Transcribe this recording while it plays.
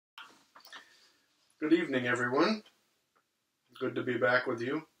Good evening, everyone. Good to be back with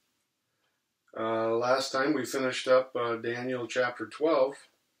you. Last time we finished up Daniel chapter 12.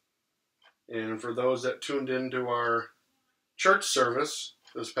 And for those that tuned into our church service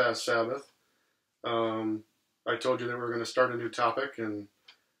this past Sabbath, I told you that we were going to start a new topic and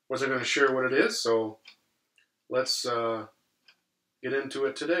wasn't going to share what it is. So let's get into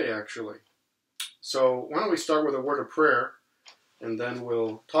it today, actually. So why don't we start with a word of prayer, and then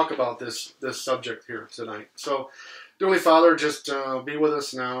we'll talk about this subject here tonight. So, Heavenly Father, just be with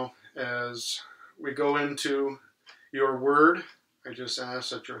us now as we go into your word. I just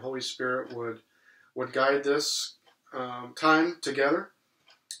ask that your Holy Spirit would guide this time together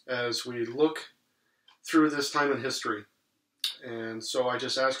as we look through this time in history. And so I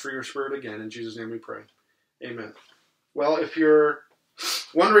just ask for your Spirit again. In Jesus' name we pray. Amen. Well, if you're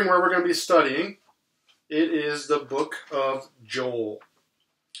wondering where we're going to be studying, it is the book of Joel.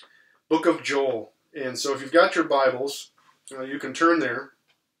 Book of Joel. And so if you've got your Bibles, you can turn there.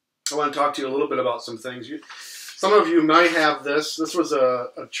 I want to talk to you a little bit about some things. Some of you might have this. This was a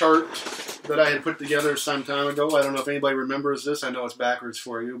chart that I had put together some time ago. I don't know if anybody remembers this. I know it's backwards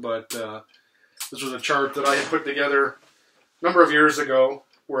for you, but this was a chart that I had put together a number of years ago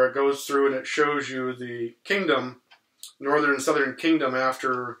where it goes through and it shows you the kingdom, northern and southern kingdom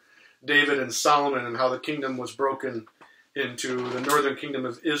after David and Solomon, and how the kingdom was broken into the northern kingdom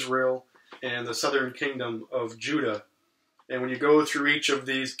of Israel and the southern kingdom of Judah. And when you go through each of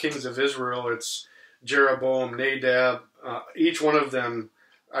these kings of Israel, it's Jeroboam, Nadab, each one of them,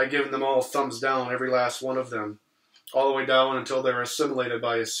 I give them all thumbs down, every last one of them, all the way down until they're assimilated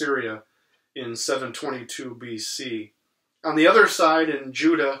by Assyria in 722 BC. On the other side, in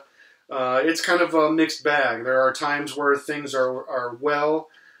Judah, it's kind of a mixed bag. There are times where things are well.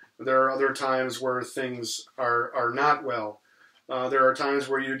 There are other times where things are not well. There are times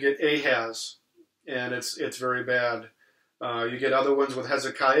where you get Ahaz, and it's very bad. You get other ones with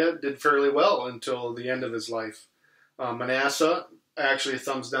Hezekiah, did fairly well until the end of his life. Manasseh, actually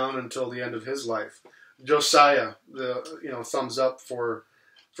thumbs down until the end of his life. Josiah, thumbs up for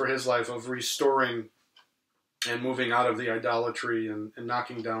his life of restoring and moving out of the idolatry and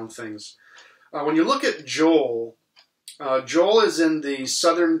knocking down things. When you look at Joel, Joel is in the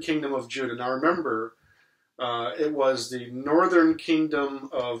southern kingdom of Judah. Now remember, it was the northern kingdom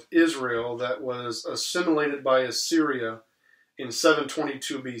of Israel that was assimilated by Assyria in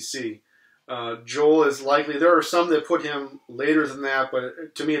 722 BC. Joel is likely, there are some that put him later than that,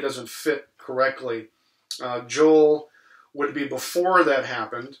 but to me it doesn't fit correctly. Joel would be before that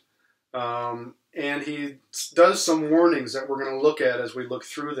happened, and he does some warnings that we're going to look at as we look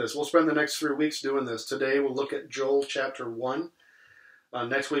through this. We'll spend the next 3 weeks doing this. Today we'll look at Joel chapter 1.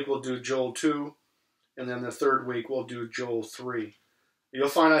 Next week we'll do Joel 2. And then the third week we'll do Joel 3. You'll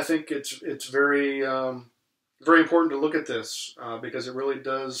find, I think, it's very, very important to look at this because it really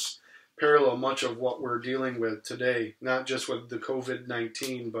does parallel much of what we're dealing with today. Not just with the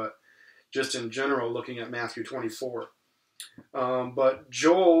COVID-19, but just in general looking at Matthew 24. But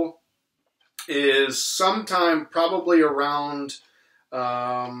Joel is sometime probably around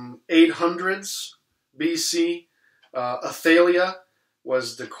 800s BC. Athaliah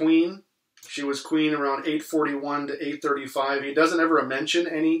was the queen. She was queen around 841 to 835. He doesn't ever mention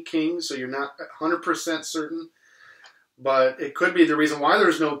any kings, so you're not 100% certain. But it could be the reason why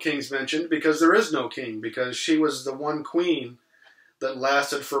there's no kings mentioned, because there is no king, because she was the one queen that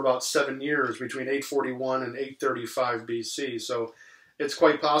lasted for about 7 years between 841 and 835 BC. So it's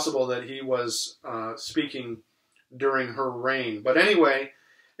quite possible that he was speaking during her reign. But anyway,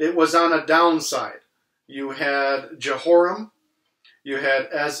 it was on a downside. You had Jehoram, you had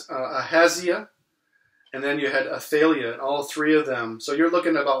Ahaziah, and then you had Athaliah, and all three of them. So you're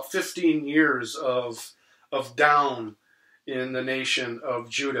looking at about 15 years of down in the nation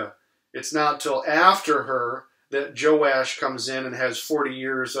of Judah. It's not till after her that Joash comes in and has 40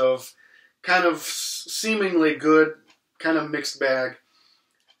 years of kind of seemingly good, kind of mixed bag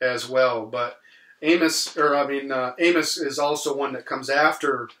as well. But Amos is also one that comes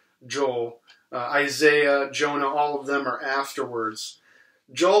after Joel. Isaiah, Jonah, all of them are afterwards.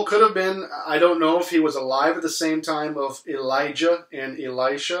 Joel could have been, I don't know if he was alive at the same time of Elijah and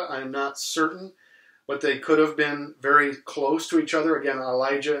Elisha. I'm not certain. But they could have been very close to each other. Again,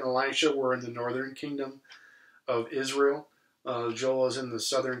 Elijah and Elisha were in the northern kingdom of Israel. Joel is in the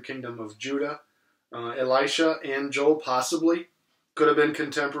southern kingdom of Judah. Elisha and Joel possibly could have been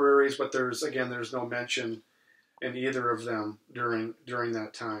contemporaries, but there's no mention in either of them during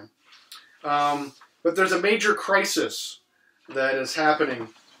that time. But there's a major crisis that is happening.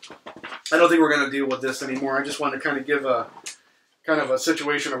 I don't think we're going to deal with this anymore. I just want to kind of give kind of a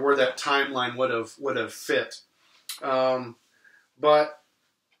situation of where that timeline would have fit. But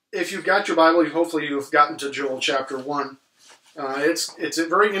if you've got your Bible, hopefully you've gotten to Joel chapter 1. It's a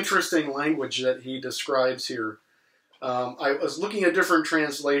very interesting language that he describes here. I was looking at different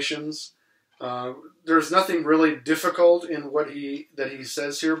translations. There's nothing really difficult in what he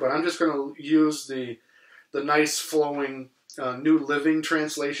says here, but I'm just going to use the nice flowing New Living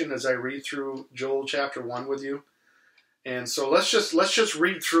Translation as I read through Joel chapter 1 with you. And so let's just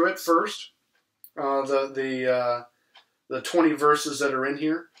read through it first, the 20 verses that are in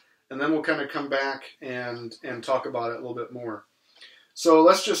here, and then we'll kind of come back and talk about it a little bit more. So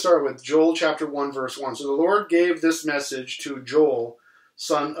let's just start with Joel chapter 1, verse 1. So the Lord gave this message to Joel,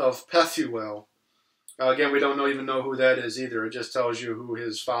 son of Pethuel. Again, we don't even know who that is either. It just tells you who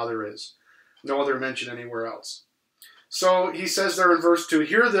his father is. No other mention anywhere else. So he says there in verse 2,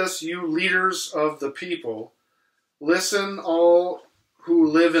 "Hear this, you leaders of the people. Listen, all who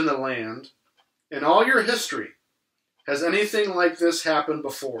live in the land. In all your history, has anything like this happened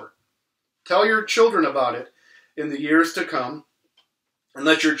before? Tell your children about it in the years to come, and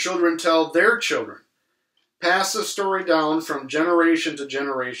let your children tell their children. Pass the story down from generation to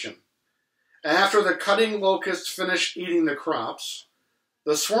generation. After the cutting locust finished eating the crops,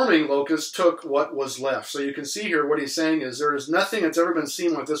 the swarming locust took what was left." So you can see here what he's saying is there is nothing that's ever been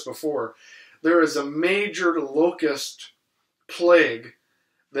seen like this before. There is a major locust plague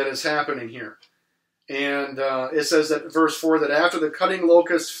that is happening here. And it says that verse 4, that after the cutting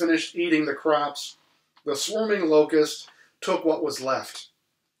locust finished eating the crops, the swarming locust took what was left.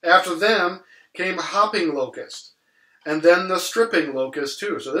 After them came hopping locust, and then the stripping locust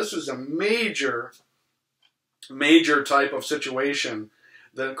too. So this is a major type of situation,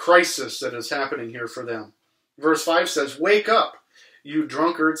 the crisis that is happening here for them. Verse 5 says, "Wake up, you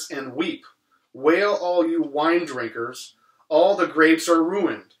drunkards, and weep. Wail, all you wine drinkers. All the grapes are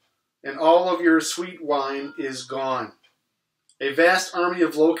ruined, and all of your sweet wine is gone. A vast army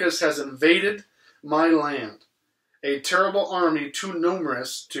of locusts has invaded my land, a terrible army too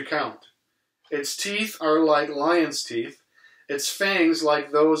numerous to count. Its teeth are like lion's teeth, its fangs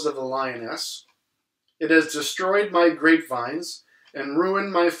like those of a lioness. It has destroyed my grapevines and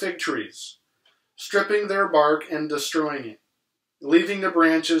ruined my fig trees, stripping their bark and destroying it, leaving the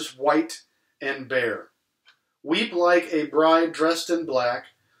branches white and bare. Weep like a bride dressed in black,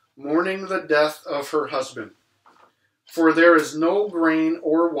 mourning the death of her husband. For there is no grain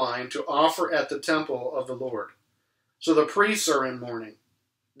or wine to offer at the temple of the Lord. So the priests are in mourning.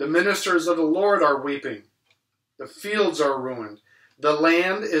 The ministers of the Lord are weeping. The fields are ruined. The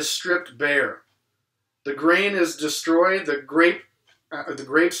land is stripped bare. The grain is destroyed. The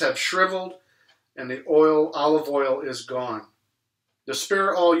grapes have shriveled, and the olive oil is gone.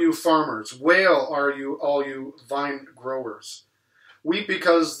 Despair, all you farmers. Wail, all you vine growers. Weep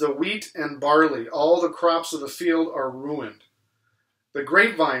because the wheat and barley, all the crops of the field are ruined. The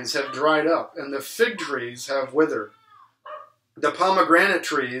grapevines have dried up, and the fig trees have withered. The pomegranate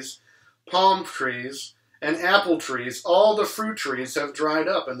trees, palm trees, and apple trees, all the fruit trees have dried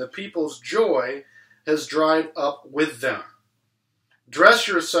up, and the people's joy has dried up with them. Dress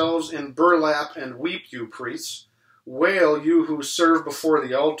yourselves in burlap and weep, you priests. Wail, you who serve before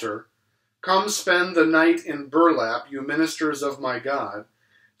the altar. Come spend the night in burlap, you ministers of my God,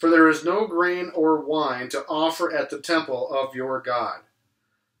 for there is no grain or wine to offer at the temple of your God.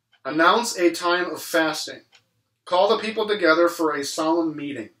 Announce a time of fasting. Call the people together for a solemn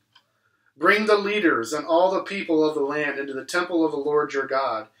meeting. Bring the leaders and all the people of the land into the temple of the Lord your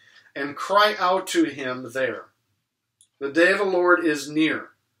God, and cry out to him there. The day of the Lord is near,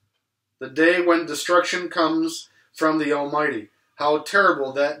 the day when destruction comes from the Almighty. How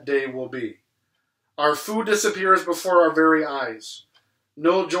terrible that day will be. Our food disappears before our very eyes.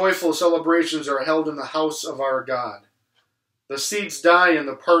 No joyful celebrations are held in the house of our God. The seeds die in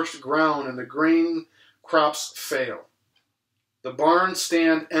the parched ground, and the grain crops fail. The barns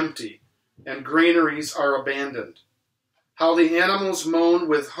stand empty, and granaries are abandoned. How the animals moan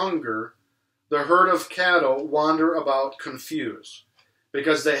with hunger. The herd of cattle wander about confused,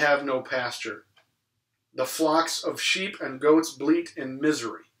 because they have no pasture. The flocks of sheep and goats bleat in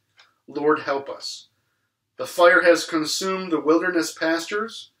misery. Lord, help us. The fire has consumed the wilderness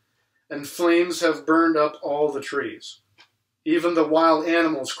pastures, and flames have burned up all the trees. Even the wild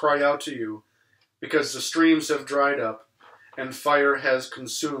animals cry out to you, because the streams have dried up, and fire has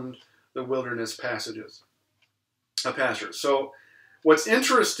consumed the wilderness pastures. So what's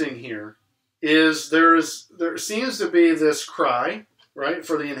interesting here is there seems to be this cry, right,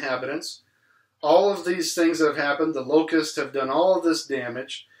 for the inhabitants. All of these things that have happened, the locusts have done all of this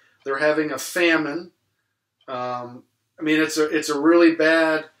damage. They're having a famine. I mean, it's a really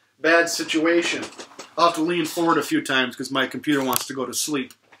bad situation. I'll have to lean forward a few times because my computer wants to go to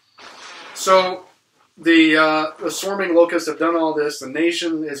sleep. So the swarming locusts have done all this. The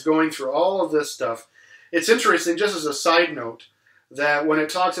nation is going through all of this stuff. It's interesting, just as a side note, that when it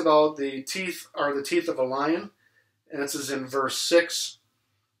talks about the teeth are the teeth of a lion, and this is in verse 6,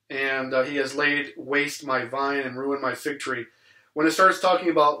 and he has laid waste my vine and ruined my fig tree. When it starts talking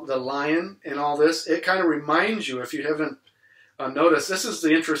about the lion and all this, it kind of reminds you, if you haven't noticed, this is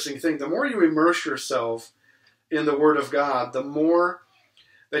the interesting thing. The more you immerse yourself in the Word of God, the more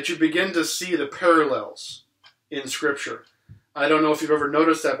that you begin to see the parallels in Scripture. I don't know if you've ever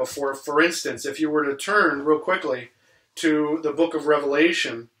noticed that before. For instance, if you were to turn real quickly to the book of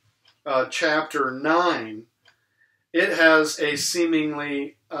Revelation, chapter 9, it has a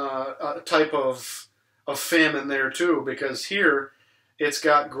seemingly a type of famine there too, because here it's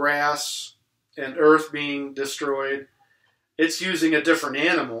got grass and earth being destroyed. It's using a different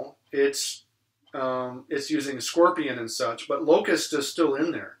animal. It's using a scorpion and such, but locust is still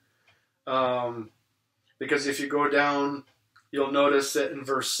in there. Because if you go down, you'll notice that in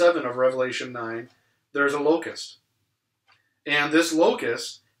verse 7 of Revelation 9, there's a locust. And this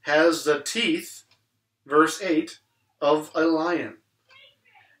locust has the teeth, verse 8, of a lion.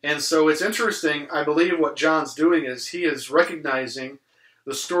 And so it's interesting. I believe what John's doing is he is recognizing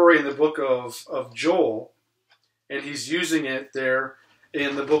the story in the book of Joel, and he's using it there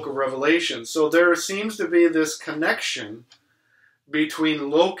in the book of Revelation. So there seems to be this connection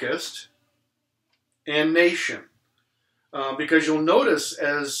between locust and nation. Because you'll notice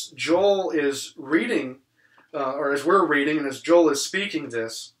as Joel is reading, or as we're reading, and as Joel is speaking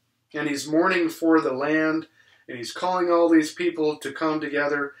this, and he's mourning for the land, and he's calling all these people to come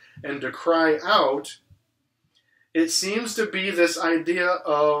together and to cry out, it seems to be this idea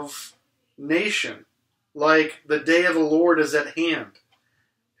of nation, like the day of the Lord is at hand.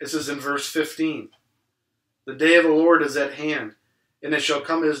 This is in verse 15. The day of the Lord is at hand, and it shall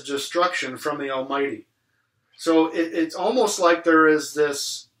come as destruction from the Almighty. So it's almost like there is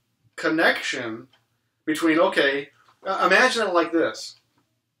this connection between, okay, imagine it like this.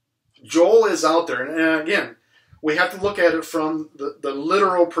 Joel is out there, and again, we have to look at it from the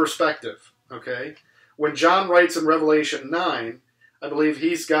literal perspective, okay? When John writes in Revelation 9, I believe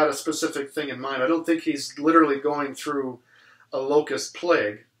he's got a specific thing in mind. I don't think he's literally going through a locust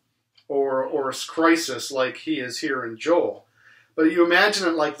plague or a crisis like he is here in Joel. But you imagine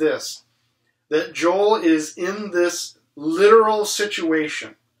it like this, that Joel is in this literal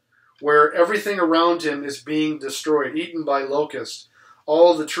situation where everything around him is being destroyed, eaten by locusts.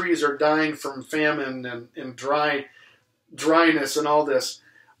 All the trees are dying from famine and dryness and all this.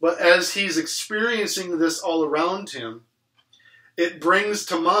 But as he's experiencing this all around him, it brings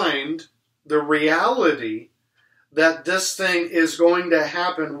to mind the reality that this thing is going to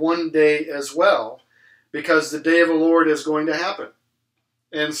happen one day as well, because the day of the Lord is going to happen.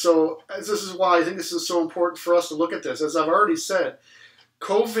 And so this is why I think this is so important for us to look at this. As I've already said,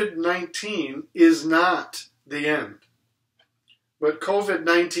 COVID-19 is not the end. But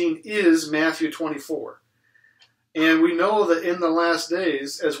COVID-19 is Matthew 24. And we know that in the last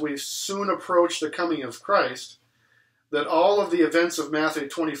days, as we soon approach the coming of Christ, that all of the events of Matthew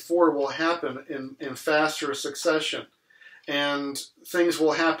 24 will happen in faster succession. And things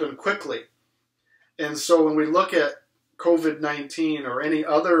will happen quickly. And so when we look at COVID-19 or any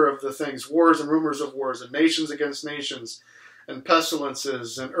other of the things, wars and rumors of wars and nations against nations and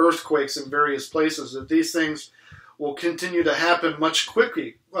pestilences and earthquakes in various places, that these things will continue to happen much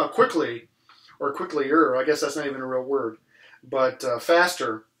quicklier. I guess that's not even a real word, but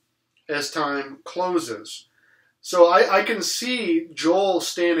faster as time closes. So I can see Joel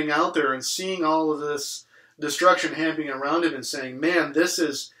standing out there and seeing all of this destruction happening around him and saying, man, this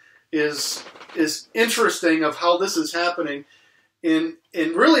is interesting of how this is happening in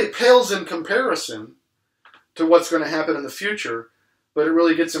really pales in comparison to what's going to happen in the future, but it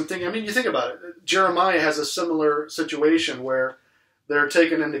really gets him thinking. I mean, you think about it. Jeremiah has a similar situation where they're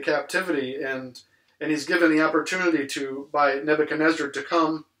taken into captivity and he's given the opportunity by Nebuchadnezzar to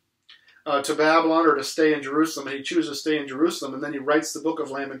come to Babylon or to stay in Jerusalem, and he chooses to stay in Jerusalem, and then he writes the book of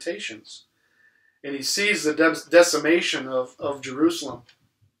Lamentations. And he sees the decimation of Jerusalem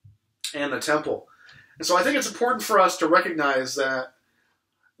and the temple. And so I think it's important for us to recognize that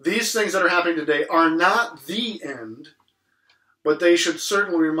these things that are happening today are not the end, but they should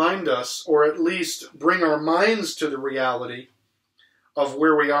certainly remind us, or at least bring our minds to the reality of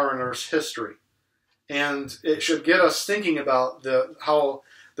where we are in Earth's history. And it should get us thinking about how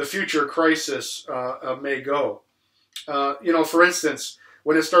the future crisis may go. For instance,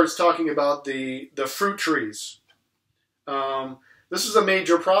 when it starts talking about the fruit trees This is a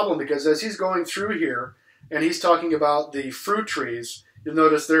major problem because as he's going through here and he's talking about the fruit trees, you'll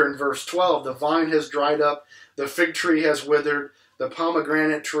notice there in verse 12, the vine has dried up, the fig tree has withered, the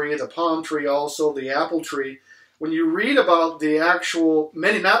pomegranate tree, the palm tree also, the apple tree. When you read about the actual,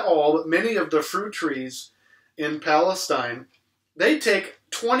 many, not all, but many of the fruit trees in Palestine, they take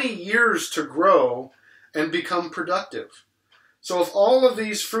 20 years to grow and become productive. So if all of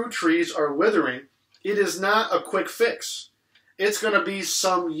these fruit trees are withering, it is not a quick fix. It's going to be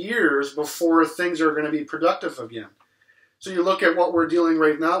some years before things are going to be productive again. So you look at what we're dealing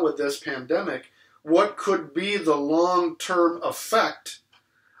right now with this pandemic, what could be the long-term effect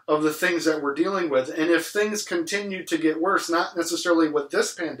of the things that we're dealing with? And if things continue to get worse, not necessarily with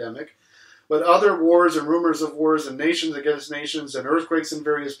this pandemic, but other wars and rumors of wars and nations against nations and earthquakes in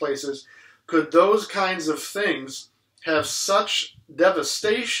various places, could those kinds of things have such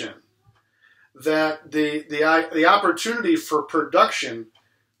devastation that the opportunity for production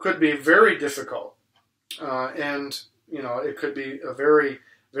could be very difficult, and it could be a very,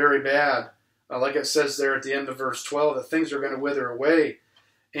 very bad. Like it says there at the end of verse 12, that things are going to wither away.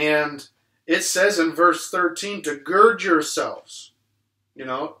 And it says in verse 13 to gird yourselves,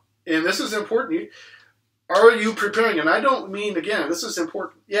 and this is important. Are you preparing? And I don't mean, again, this is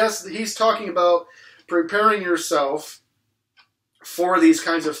important. Yes, he's talking about preparing yourself for these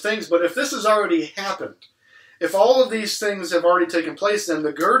kinds of things, but if this has already happened, if all of these things have already taken place, then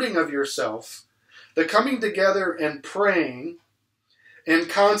the girding of yourself, the coming together and praying and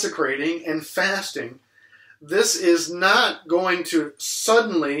consecrating and fasting, this is not going to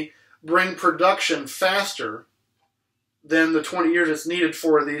suddenly bring production faster than the 20 years it's needed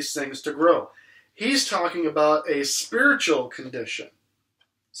for these things to grow. He's talking about a spiritual condition.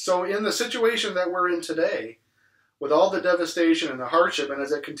 So in the situation that we're in today, with all the devastation and the hardship, and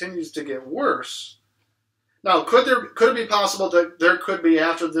as it continues to get worse, now could it be possible that there could be,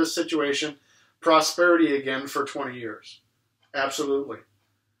 after this situation, prosperity again for 20 years? Absolutely.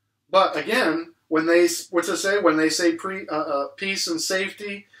 But again, when they say peace and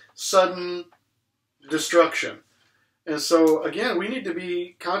safety, sudden destruction. And so again, we need to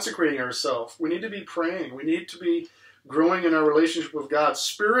be consecrating ourselves. We need to be praying. We need to be growing in our relationship with God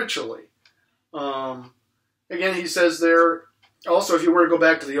spiritually. Again, he says there, also if you were to go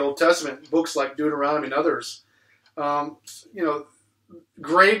back to the Old Testament, books like Deuteronomy and others,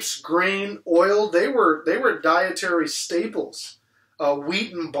 grapes, grain, oil, they were dietary staples.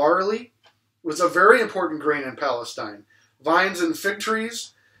 Wheat and barley was a very important grain in Palestine. Vines and fig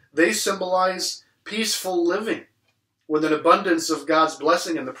trees, they symbolize peaceful living with an abundance of God's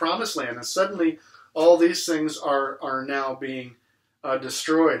blessing in the promised land. And suddenly all these things are now being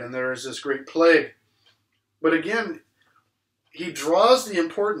destroyed, and there is this great plague. But again, he draws the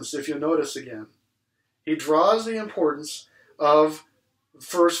importance, if you notice again, he draws the importance of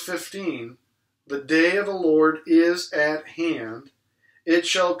verse 15, the day of the Lord is at hand. It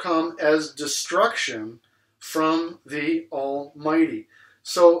shall come as destruction from the Almighty.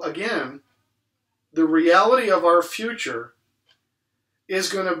 So again, the reality of our future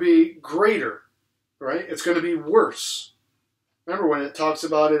is going to be greater, right? It's going to be worse. Remember when it talks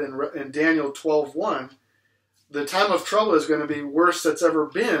about it in Daniel 12:1, the time of trouble is going to be worse that's ever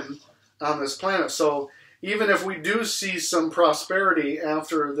been on this planet. So even if we do see some prosperity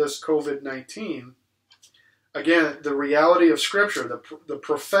after this COVID-19, again, the reality of Scripture, the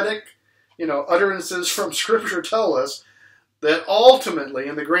prophetic, utterances from Scripture tell us that ultimately,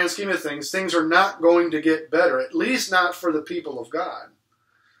 in the grand scheme of things are not going to get better, at least not for the people of God.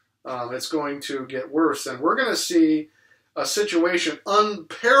 It's going to get worse, and we're going to see a situation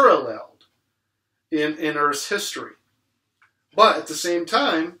unparalleled in Earth's history. But at the same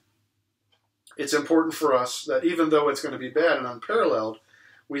time, it's important for us that even though it's going to be bad and unparalleled,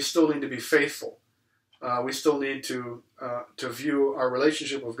 we still need to be faithful. We still need to view our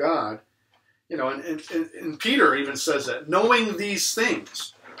relationship with God. And Peter even says that, knowing these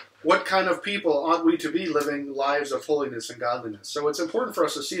things, what kind of people ought we to be living lives of holiness and godliness? So it's important for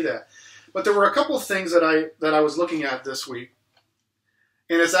us to see that. But there were a couple of things that I was looking at this week,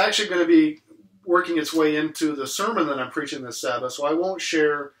 and it's actually going to be working its way into the sermon that I'm preaching this Sabbath, so I won't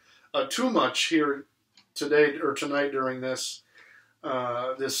share too much here today or tonight during this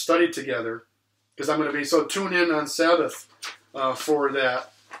study together, because I'm going to be so tuned in on Sabbath for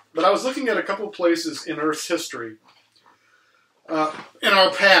that. But I was looking at a couple of places in Earth's history, in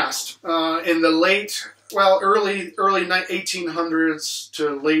our past, in the early 1800s to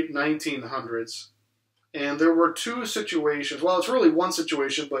late 1900s, and there were two situations. Well, it's really one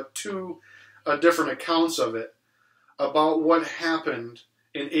situation, but two different accounts of it about what happened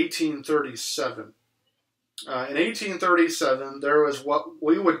in 1837. In 1837, there was what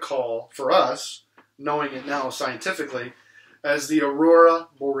we would call, for us, knowing it now scientifically, as the Aurora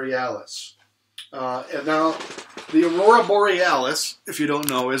Borealis. And now, the Aurora Borealis, if you don't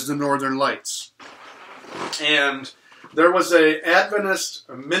know, is the Northern Lights. And there was an Adventist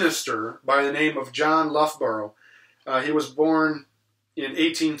minister by the name of John Loughborough. He was born in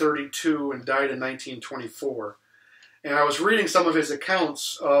 1832 and died in 1924. And I was reading some of his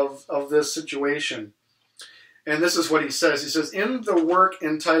accounts of this situation. And this is what he says. He says, in the work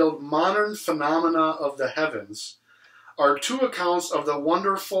entitled Modern Phenomena of the Heavens are two accounts of the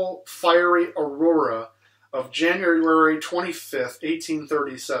wonderful fiery aurora of January 25th,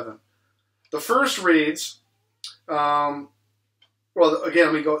 1837. The first reads, the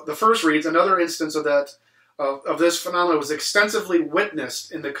first reads, another instance of that of this phenomenon was extensively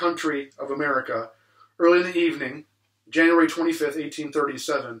witnessed in the country of America early in the evening, January 25th,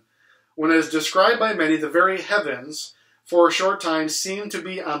 1837, when, as described by many, the very heavens for a short time seemed to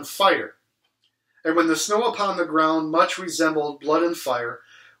be on fire, and when the snow upon the ground much resembled blood and fire,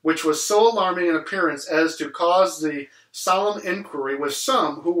 which was so alarming in appearance as to cause the solemn inquiry with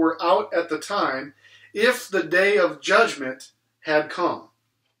some who were out at the time if the day of judgment had come,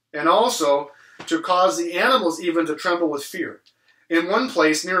 and also to cause the animals even to tremble with fear. In one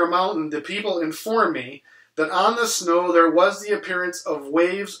place near a mountain, the people informed me that on the snow there was the appearance of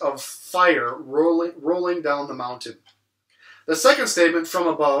waves of fire rolling down the mountain. The second statement from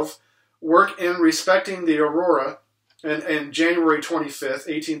above, work in respecting the aurora, and January 25th,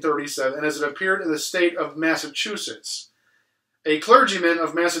 1837, and as it appeared in the state of Massachusetts. A clergyman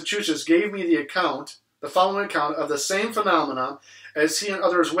of Massachusetts gave me the following account of the same phenomenon as he and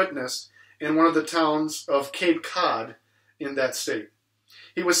others witnessed in one of the towns of Cape Cod in that state.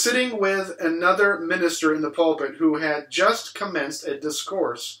 He was sitting with another minister in the pulpit who had just commenced a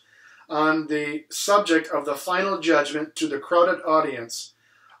discourse on the subject of the final judgment to the crowded audience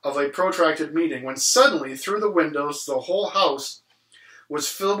of a protracted meeting, when suddenly, through the windows, the whole house was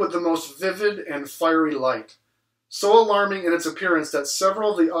filled with the most vivid and fiery light, so alarming in its appearance that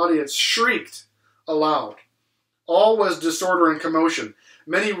several of the audience shrieked aloud. All was disorder and commotion.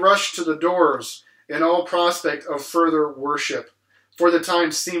 Many rushed to the doors in all prospect of further worship, for the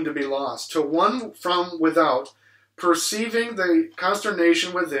time seemed to be lost, till one from without, perceiving the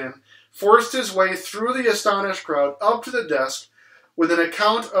consternation within, forced his way through the astonished crowd up to the desk with an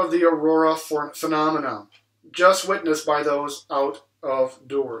account of the aurora phenomenon, just witnessed by those out of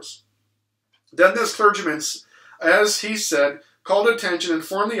doors. Then this clergyman, as he said, called attention and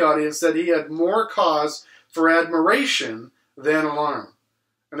informed the audience that he had more cause for admiration than alarm,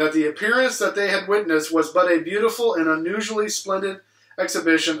 and that the appearance that they had witnessed was but a beautiful and unusually splendid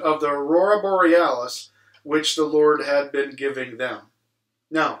exhibition of the aurora borealis which the Lord had been giving them.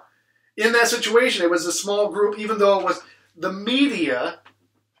 Now, in that situation, it was a small group, even though it was the media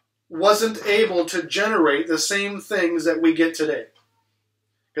wasn't able to generate the same things that we get today.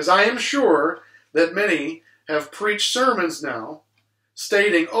 Because I am sure that many have preached sermons now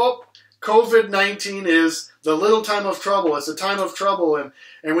stating, oh, COVID-19 is the little time of trouble. It's a time of trouble,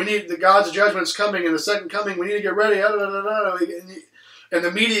 and we need God's judgment's coming, and the second coming, we need to get ready. And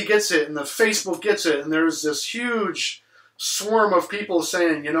the media gets it, and the Facebook gets it, and there's this huge swarm of people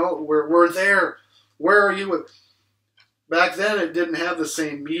saying, you know, we're there. Where are you? Back then, it didn't have the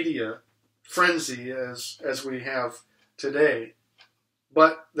same media frenzy as we have today.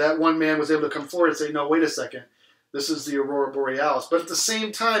 But that one man was able to come forward and say, no, wait a second. This is the aurora borealis. But at the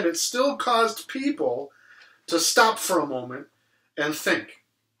same time, it still caused people to stop for a moment and think.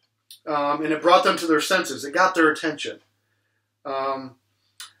 And it brought them to their senses. It got their attention.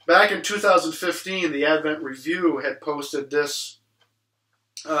 Back in 2015, the Advent Review had posted this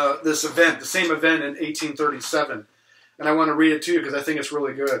event, the same event in 1837. And I want to read it to you because I think it's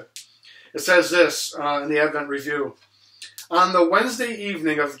really good. It says this in the Advent Review. On the Wednesday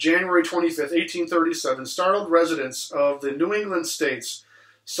evening of January 25th, 1837, startled residents of the New England states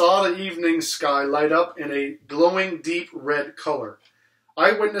saw the evening sky light up in a glowing deep red color.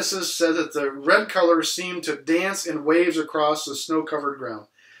 Eyewitnesses said that the red color seemed to dance in waves across the snow-covered ground.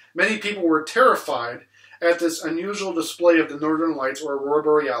 Many people were terrified at this unusual display of the northern lights, or aurora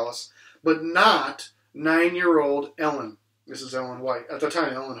borealis, but not 9-year-old Ellen. This is Ellen White. At the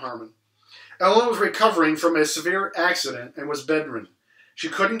time, Ellen Harmon. Ellen was recovering from a severe accident and was bedridden. She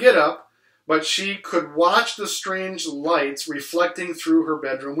couldn't get up, but she could watch the strange lights reflecting through her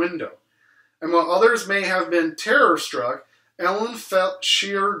bedroom window. And while others may have been terror-struck, Ellen felt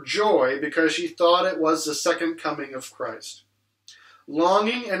sheer joy because she thought it was the second coming of Christ.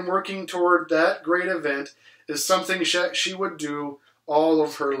 Longing and working toward that great event is something she would do all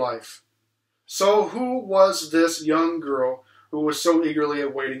of her life. So who was this young girl who was so eagerly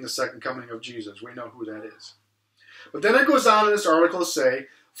awaiting the second coming of Jesus? We know who that is. But then it goes on in this article to say,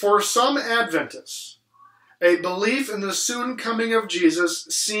 for some Adventists, a belief in the soon coming of Jesus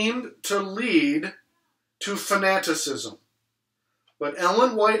seemed to lead to fanaticism. But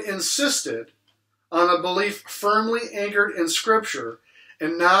Ellen White insisted on a belief firmly anchored in Scripture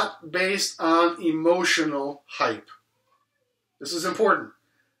and not based on emotional hype. This is important.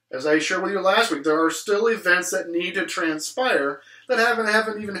 As I shared with you last week, there are still events that need to transpire that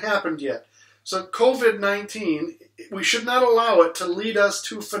haven't even happened yet. So COVID-19, we should not allow it to lead us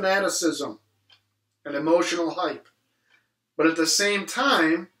to fanaticism and emotional hype. But at the same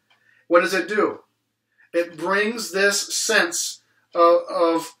time, what does it do? It brings this sense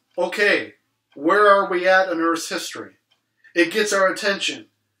of okay, where are we at in Earth's history? It gets our attention.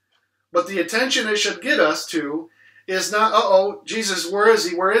 But the attention it should get us to is not, uh-oh, Jesus, where is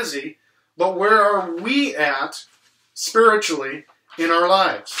he? Where is he? But where are we at spiritually in our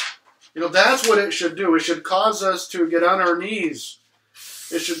lives? That's what it should do. It should cause us to get on our knees.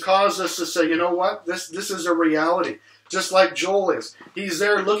 It should cause us to say, you know what? This is a reality. Just like Joel is. He's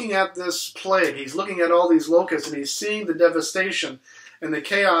there looking at this plague. He's looking at all these locusts, and he's seeing the devastation and the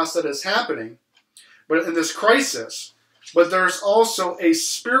chaos that is happening, but in this crisis. But there's also a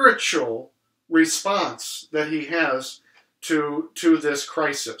spiritual response that he has to this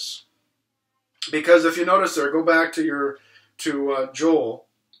crisis. Because if you notice there, go back to Joel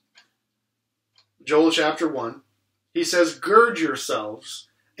chapter 1. He says, gird yourselves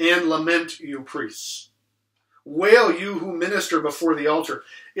and lament, you priests. Wail, you who minister before the altar.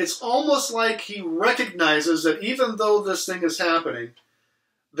 It's almost like he recognizes that even though this thing is happening,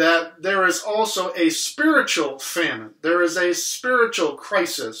 that there is also a spiritual famine. There is a spiritual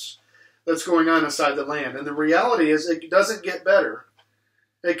crisis that's going on inside the land. And the reality is it doesn't get better.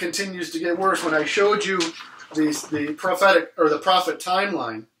 It continues to get worse. When I showed you the prophet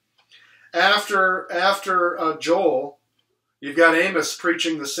timeline, after Joel, you've got Amos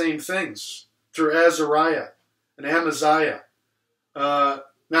preaching the same things through Azariah and Amaziah.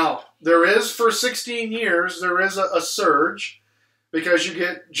 Now, there is, for 16 years, there is a surge, because you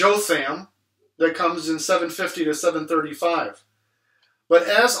get Jotham that comes in 750 to 735. But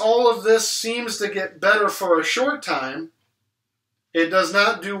as all of this seems to get better for a short time, it does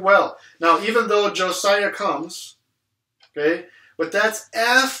not do well. Now, even though Josiah comes, okay, but that's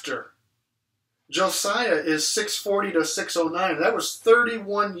after Josiah is 640 to 609. That was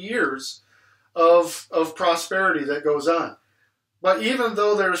 31 years of prosperity that goes on. But even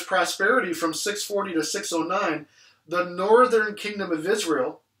though there's prosperity from 640 to 609, the northern kingdom of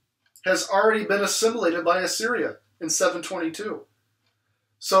Israel has already been assimilated by Assyria in 722.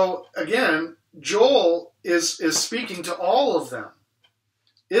 So again, Joel is speaking to all of them.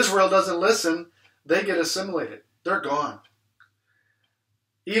 Israel doesn't listen. They get assimilated. They're gone.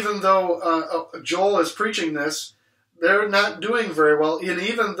 Even though Joel is preaching this, they're not doing very well. And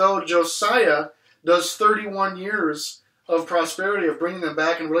even though Josiah does 31 years of prosperity, of bringing them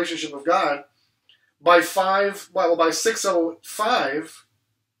back in relationship with God, by 605,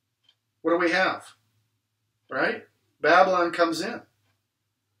 what do we have? Right? Babylon comes in.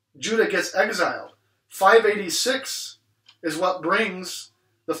 Judah gets exiled. 586 is what brings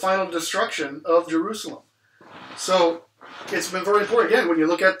the final destruction of Jerusalem. So it's been very important. Again, when you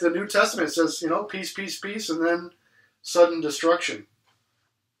look at the New Testament, it says, peace, peace, peace, and then sudden destruction.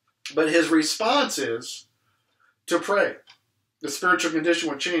 But his response is to pray. The spiritual condition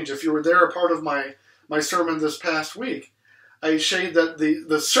would change. If you were there, a part of my sermon this past week, I showed that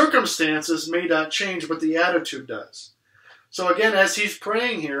the circumstances may not change, but the attitude does. So again, as he's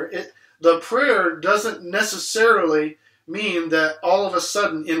praying here, the prayer doesn't necessarily mean that all of a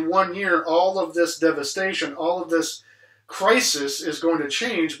sudden in 1 year, all of this devastation, all of this crisis is going to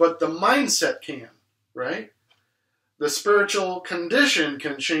change, but the mindset can, right? The spiritual condition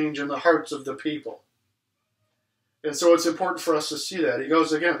can change in the hearts of the people. And so it's important for us to see that. He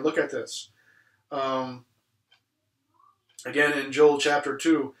goes again, look at this. Again in Joel chapter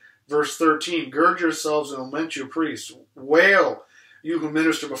 2, verse 13, gird yourselves and lament, you priests. Wail, you who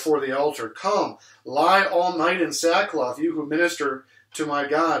minister before the altar. Come, lie all night in sackcloth, you who minister to my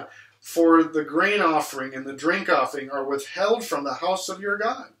God. For the grain offering and the drink offering are withheld from the house of your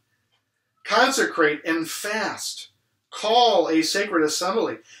God. Consecrate and fast. Call a sacred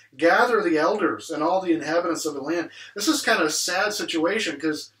assembly. Gather the elders and all the inhabitants of the land. This is kind of a sad situation,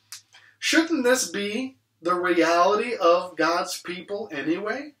 because shouldn't this be the reality of God's people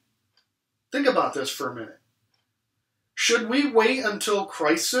anyway? Think about this for a minute. Should we wait until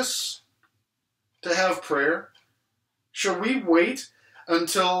crisis to have prayer? Should we wait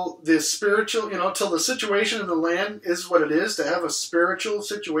until the spiritual, till the situation in the land is what it is, to have a spiritual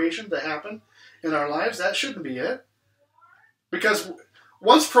situation to happen in our lives. That shouldn't be it. Because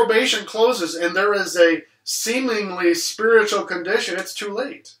once probation closes and there is a seemingly spiritual condition, it's too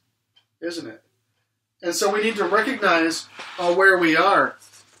late, isn't it? And so we need to recognize where we are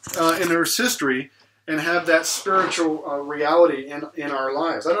in Earth's history and have that spiritual reality in our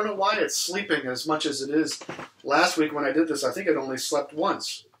lives. I don't know why it's sleeping as much as it is. Last week when I did this, I think it only slept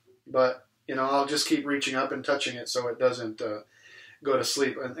once. But, I'll just keep reaching up and touching it so it doesn't go to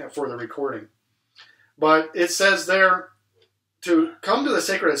sleep for the recording. But it says there to come to the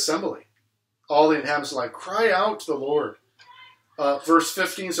sacred assembly, all the inhabitants alike, cry out to the Lord. Verse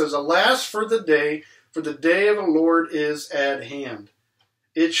 15 says, Alas for the day of the Lord is at hand.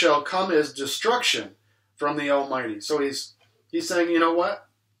 It shall come as destruction from the Almighty. So he's saying, you know what?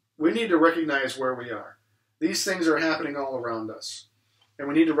 We need to recognize where we are. These things are happening all around us. And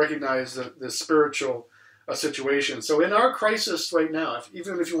we need to recognize the spiritual situation. So in our crisis right now,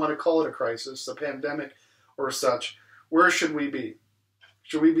 even if you want to call it a crisis, the pandemic or such, where should we be?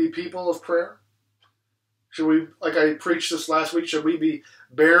 Should we be people of prayer? Should we, like I preached this last week, should we be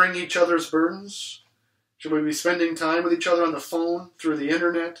bearing each other's burdens? Should we be spending time with each other on the phone, through the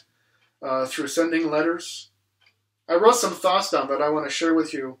internet, through sending letters? I wrote some thoughts down that I want to share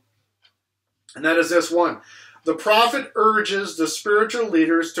with you. And that is this one. The prophet urges the spiritual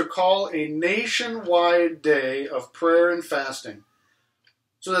leaders to call a nationwide day of prayer and fasting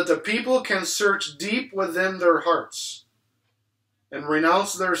so that the people can search deep within their hearts and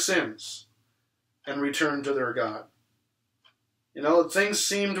renounce their sins and return to their God. Things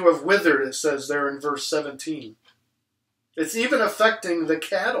seem to have withered, it says there in verse 17. It's even affecting the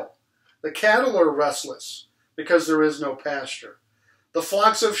cattle. The cattle are restless because there is no pasture. The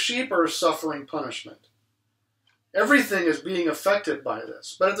flocks of sheep are suffering punishment. Everything is being affected by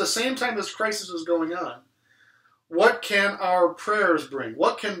this. But at the same time this crisis is going on, what can our prayers bring?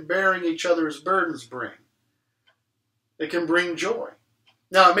 What can bearing each other's burdens bring? It can bring joy.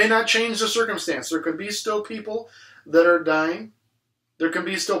 Now, it may not change the circumstance. There could be still people that are dying. There can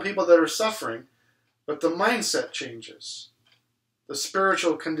be still people that are suffering. But the mindset changes. The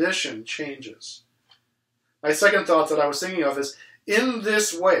spiritual condition changes. My second thought that I was thinking of is, in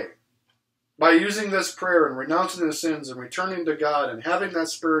this way, by using this prayer and renouncing the sins and returning to God and having that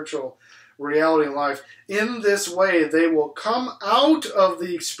spiritual reality in life, in this way they will come out of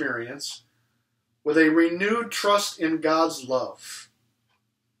the experience with a renewed trust in God's love.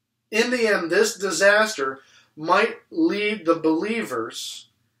 In the end, this disaster might lead the believers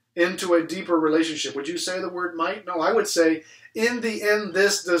into a deeper relationship. Would you say the word might? No, I would say in the end,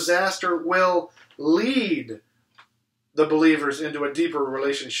 this disaster will lead the believers into a deeper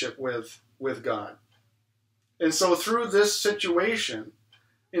relationship with God. And so through this situation,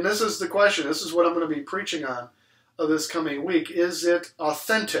 and this is the question, this is what I'm going to be preaching on this coming week, is it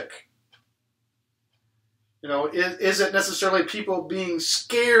authentic? Is it necessarily people being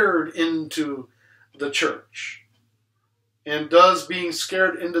scared into the church? And does being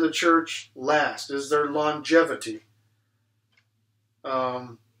scared into the church last? Is there longevity?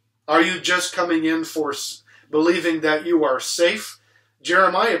 Are you just coming in for believing that you are safe?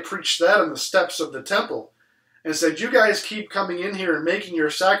 Jeremiah preached that on the steps of the temple and said, you guys keep coming in here and making your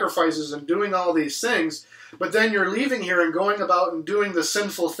sacrifices and doing all these things, but then you're leaving here and going about and doing the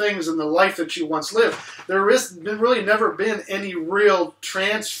sinful things in the life that you once lived. There has really never been any real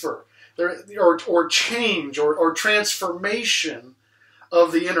transfer or change or transformation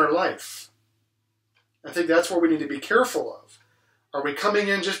of the inner life. I think that's where we need to be careful of. Are we coming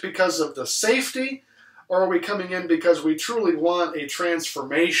in just because of the safety, or are we coming in because we truly want a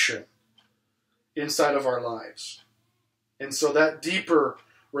transformation inside of our lives? And so that deeper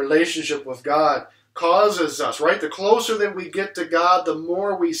relationship with God causes us, right? The closer that we get to God, the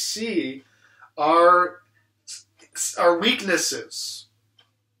more we see our weaknesses,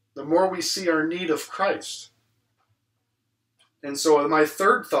 the more we see our need of Christ. And so my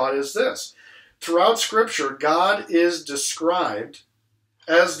third thought is this. Throughout Scripture, God is described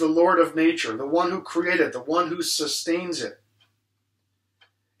as the Lord of nature, the one who created, the one who sustains it.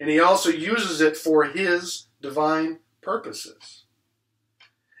 And he also uses it for his divine purposes.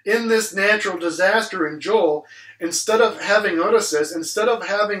 In this natural disaster in Joel, instead of having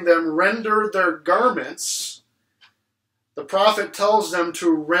them render their garments, the prophet tells them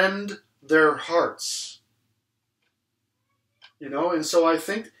to rend their hearts. And so I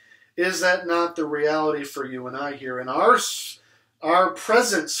think, is that not the reality for you and I here in our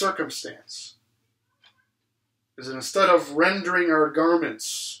present circumstance? Is that instead of rendering our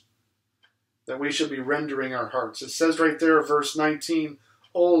garments that we should be rendering our hearts. It says right there, verse 19,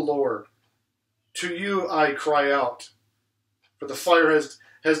 O Lord, to you I cry out, for the fire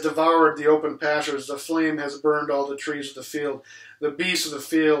has devoured the open pastures, the flame has burned all the trees of the field. The beasts of the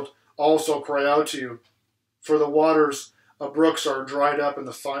field also cry out to you, for the waters of brooks are dried up, and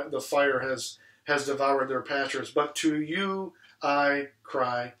the fire has devoured their pastures. But to you I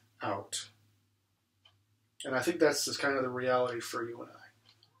cry out. And I think that's just kind of the reality for you and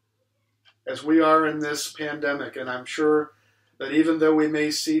I. As we are in this pandemic, and I'm sure that even though we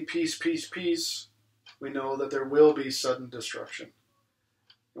may see peace, peace, peace, we know that there will be sudden destruction.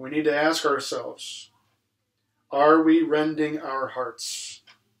 And we need to ask ourselves, are we rending our hearts?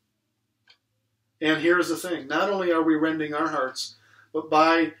 And here's the thing, not only are we rending our hearts, but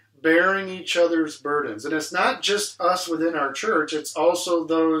by bearing each other's burdens. And it's not just us within our church, it's also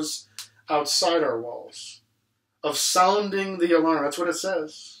those outside our walls. Of sounding the alarm. That's what it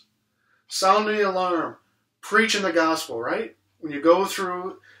says. Sounding the alarm. Preaching the gospel, right? When you go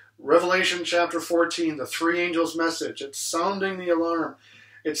through Revelation chapter 14, the three angels' message, it's sounding the alarm.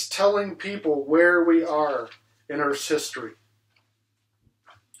 It's telling people where we are in Earth's history.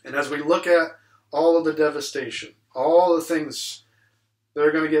 And as we look at all of the devastation, all the things that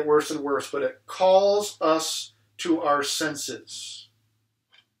are going to get worse and worse, but it calls us to our senses.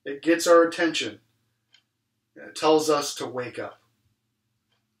 It gets our attention. It tells us to wake up.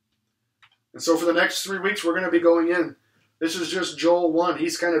 And so for the next 3 weeks, we're going to be going in. This is just Joel 1.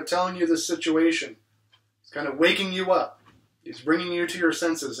 He's kind of telling you the situation. He's kind of waking you up. He's bringing you to your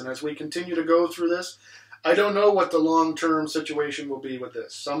senses. And as we continue to go through this, I don't know what the long-term situation will be with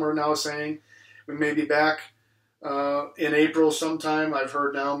this. Some are now saying we may be back in April sometime. I've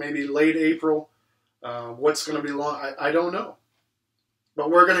heard now maybe late April. What's going to be long? I don't know. But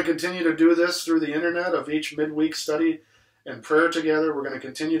we're going to continue to do this through the internet of each midweek study and prayer together. We're going to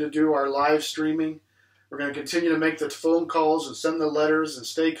continue to do our live streaming. We're going to continue to make the phone calls and send the letters and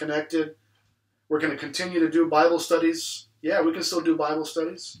stay connected. We're going to continue to do Bible studies. Yeah, we can still do Bible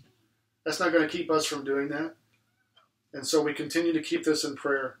studies. That's not going to keep us from doing that. And so we continue to keep this in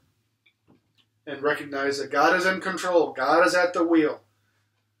prayer and recognize that God is in control. God is at the wheel.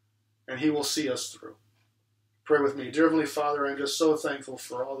 And He will see us through. Pray with me. Dear Heavenly Father, I'm just so thankful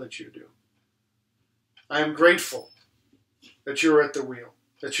for all that you do. I am grateful that you're at the wheel,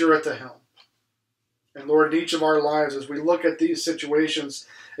 that you're at the helm. And Lord, in each of our lives, as we look at these situations,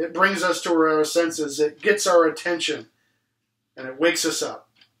 it brings us to our senses, it gets our attention, and it wakes us up.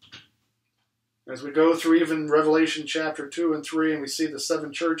 As we go through even Revelation chapter 2 and 3, and we see the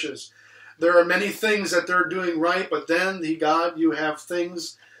 7 churches, there are many things that they're doing right, but then, God, you have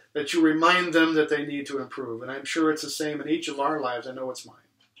things that you remind them that they need to improve. And I'm sure it's the same in each of our lives. I know it's mine.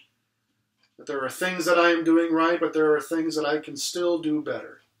 That there are things that I am doing right, but there are things that I can still do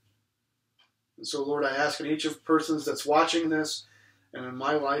better. And so, Lord, I ask in each of the persons that's watching this, and in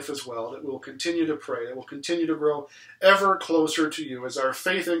my life as well, that we'll continue to pray, that we'll continue to grow ever closer to you as our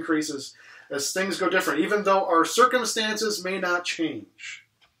faith increases, as things go different. Even though our circumstances may not change,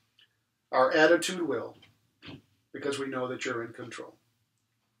 our attitude will, because we know that you're in control.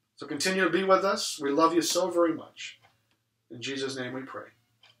 So continue to be with us. We love you so very much. In Jesus' name we pray.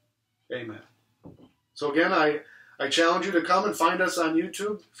 Amen. So again, I challenge you to come and find us on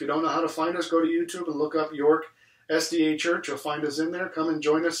YouTube. If you don't know how to find us, go to YouTube and look up York SDA Church. You'll find us in there. Come and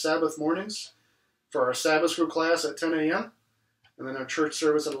join us Sabbath mornings for our Sabbath school class at 10 a.m. and then our church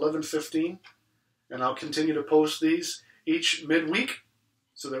service at 11:15. And I'll continue to post these each midweek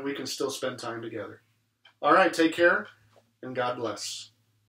so that we can still spend time together. All right, take care, and God bless.